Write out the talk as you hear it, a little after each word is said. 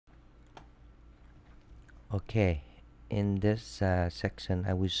Okay, in this section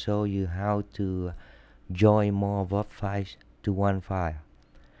I will show you how to join more WAV files to one file.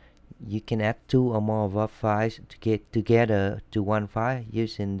 You can add two or more WAV files to get together to one file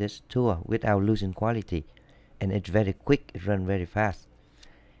using this tool without losing quality, and it's very quick, it runs very fast,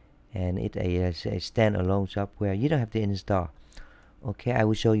 and it's a standalone software. You don't have to install. Okay, I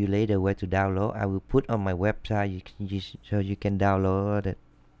will show you later where to download. I will put on my website so you can download it.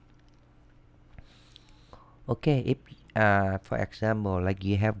 Okay, if for example, like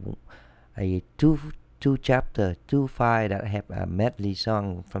you have a two chapter, two file that have a medley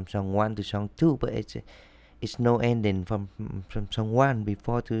song from song 1 to song 2, but it's no ending from song 1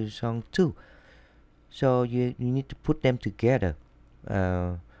 before to song 2. So you need to put them together,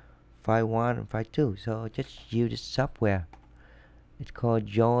 file 1 and file 2. So just use this software. It's called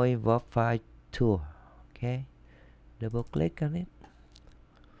Joy WAV File Tool. Okay, double click on it.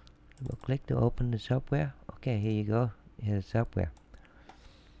 Double click to open the software. Okay, here you go. Here's the software.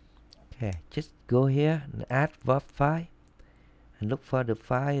 Okay, just go here and add WAV file and look for the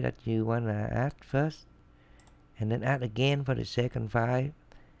file that you want to add first, and then add again for the second file,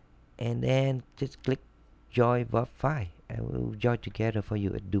 and then just click join WAV file and we'll join together for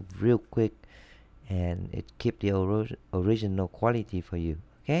you. It do real quick and it keep the original quality for you.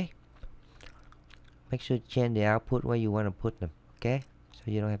 Okay, make sure to change the output where you want to put them. Okay, so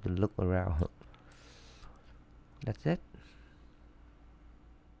you don't have to look around. That's it.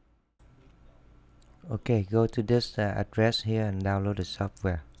 Okay, go to this address here and download the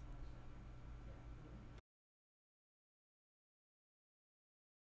software.